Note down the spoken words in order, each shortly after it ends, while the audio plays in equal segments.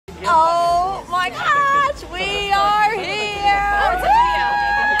Oh my gosh, we are here!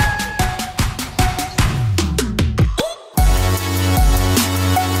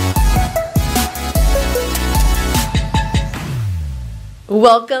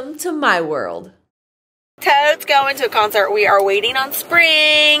 Welcome to my world. Toad's going to a concert. We are waiting on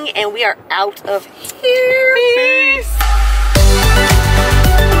spring and we are out of here. Peace.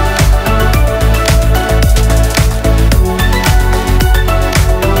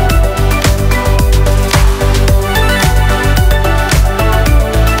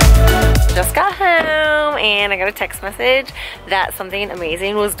 Just got home and I got a text message that something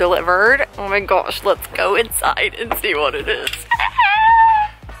amazing was delivered. Oh my gosh, let's go inside and see what it is.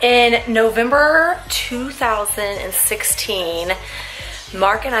 In November 2016,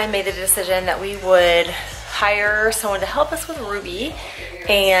 Mark and I made the decision that we would hire someone to help us with Ruby,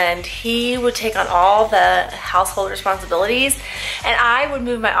 and he would take on all the household responsibilities, and I would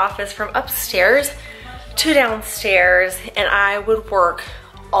move my office from upstairs to downstairs, and I would work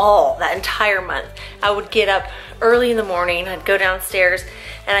all that entire month. I would get up early in the morning, I'd go downstairs,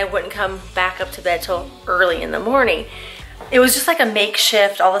 and I wouldn't come back up to bed till early in the morning. It was just like a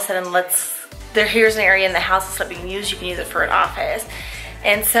makeshift, all of a sudden, here's an area in the house that's not being used, you can use it for an office.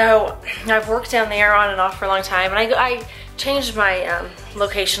 And so I've worked down there on and off for a long time, and I changed my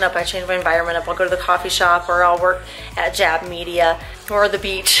location up, I changed my environment up. I'll go to the coffee shop, or I'll work at Jab Media or the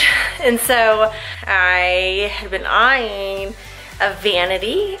beach. And so I had been eyeing a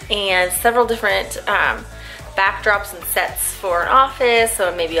vanity and several different backdrops and sets for an office,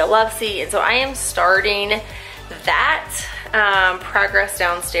 so maybe a love seat. And so I am starting that progress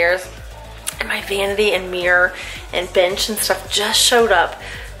downstairs, and my vanity and mirror and bench and stuff just showed up.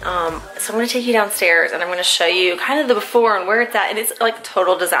 So I'm gonna take you downstairs and I'm gonna show you kind of the before and where it's at. And it's like a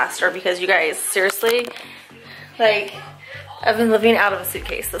total disaster because you guys, seriously, like, I've been living out of a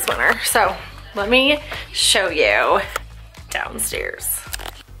suitcase this winter. So let me show you downstairs.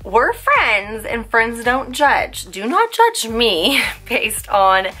 We're friends and friends don't judge. Do not judge me based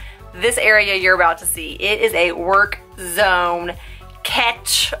on this area you're about to see. It is a work zone,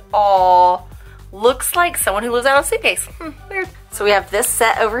 catch-all. Looks like someone who lives out of a suitcase. Weird. So we have this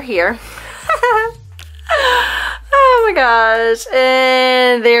set over here. Oh my gosh.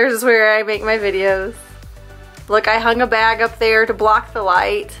 And there's where I make my videos. Look, I hung a bag up there to block the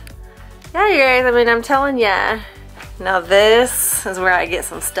light. Yeah, you guys, I mean, I'm telling ya. Now this is where I get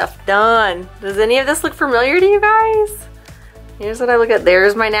some stuff done. Does any of this look familiar to you guys? Here's what I look at.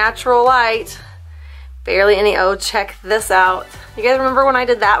 There's my natural light. Barely any. Oh, check this out. You guys remember when I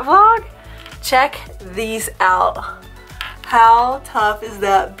did that vlog? Check these out. How tough is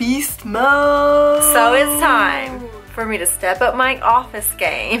that beast mode? So it's time for me to step up my office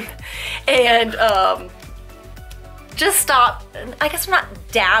game and just stop. I guess I'm not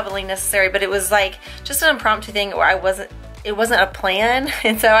dabbling necessarily, but it was like just an impromptu thing where it wasn't a plan,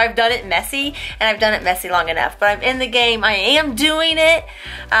 and so I've done it messy, and I've done it messy long enough, but I'm in the game, I am doing it.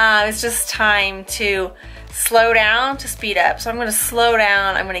 It's just time to slow down to speed up. So I'm gonna slow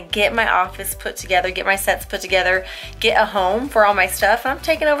down, I'm gonna get my office put together, get my sets put together, get a home for all my stuff, and I'm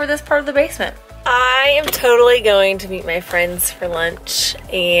taking over this part of the basement. I am totally going to meet my friends for lunch,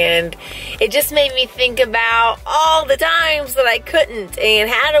 and it just made me think about all the times that I couldn't and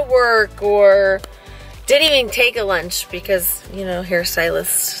had to work or didn't even take a lunch because, you know,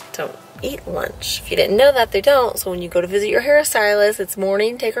 hairstylists don't eat lunch. If you didn't know that, they don't. So when you go to visit your hairstylist, it's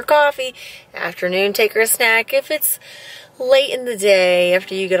morning, take her coffee, afternoon, take her a snack. If it's late in the day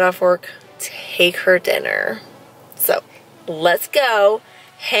after you get off work, take her dinner. So let's go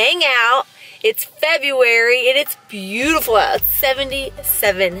hang out. It's February and it's beautiful out. It's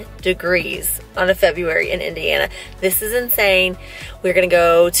 77 degrees on a February in Indiana. This is insane. We're gonna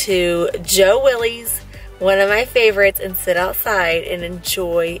go to Joe Willie's, one of my favorites, and sit outside and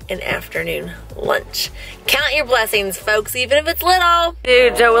enjoy an afternoon lunch. Count your blessings, folks, even if it's little.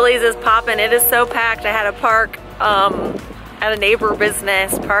 Dude, Joe Willie's is popping. It is so packed. I had to park at a neighbor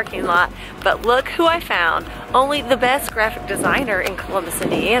business parking lot, but look who I found. Only the best graphic designer in Columbus,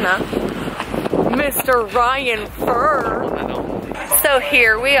 Indiana, Mr. Ryan Furr. So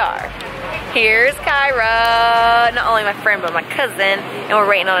here we are. Here's Kyra, not only my friend, but my cousin, and we're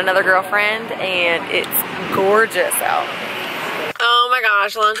waiting on another girlfriend, and it's gorgeous out. Oh my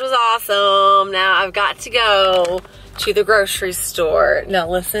gosh, lunch was awesome. Now I've got to go to the grocery store. Now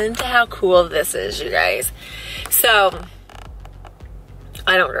listen to how cool this is, you guys. So,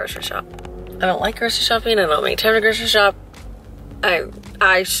 I don't grocery shop. I don't like grocery shopping. I don't make time to grocery shop.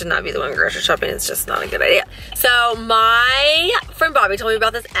 I should not be the one grocery shopping. It's just not a good idea. So my friend Bobby told me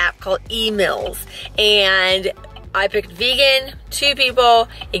about this app called eMills, and I picked vegan, 2 people.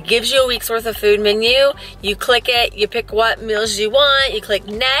 It gives you a week's worth of food menu. You click it, you pick what meals you want, you click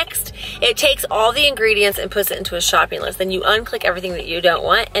next. It takes all the ingredients and puts it into a shopping list. Then you unclick everything that you don't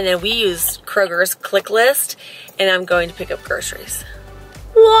want, and then we use Kroger's click list, and I'm going to pick up groceries.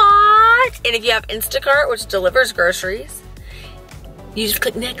 What? And if you have Instacart, which delivers groceries, you just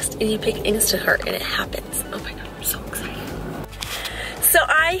click next and you pick Instacart and it happens. Oh my God, I'm so excited. So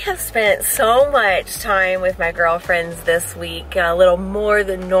I have spent so much time with my girlfriends this week, a little more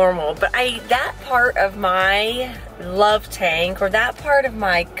than normal, but that part of my love tank, or that part of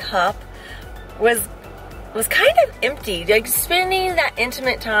my cup was kind of empty. Like spending that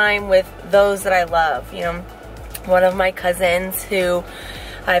intimate time with those that I love. You know, one of my cousins who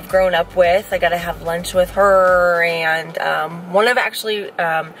I've grown up with, I got to have lunch with her, and one of actually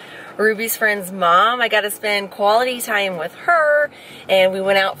Ruby's friend's mom, I got to spend quality time with her, and we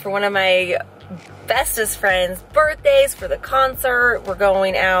went out for one of my bestest friends' birthdays for the concert. We're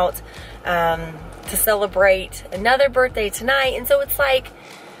going out to celebrate another birthday tonight, and so it's like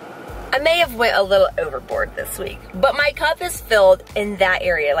I may have went a little overboard this week, but my cup is filled in that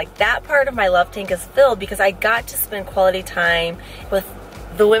area. Like that part of my love tank is filled because I got to spend quality time with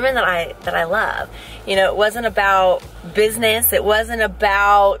the women that I love. You know, it wasn't about business. It wasn't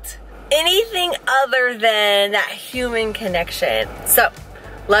about anything other than that human connection. So,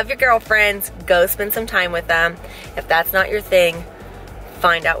 love your girlfriends. Go spend some time with them. If that's not your thing,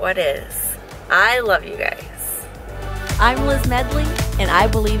 find out what is. I love you guys. I'm Liz Medley, and I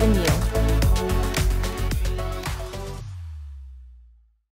believe in you.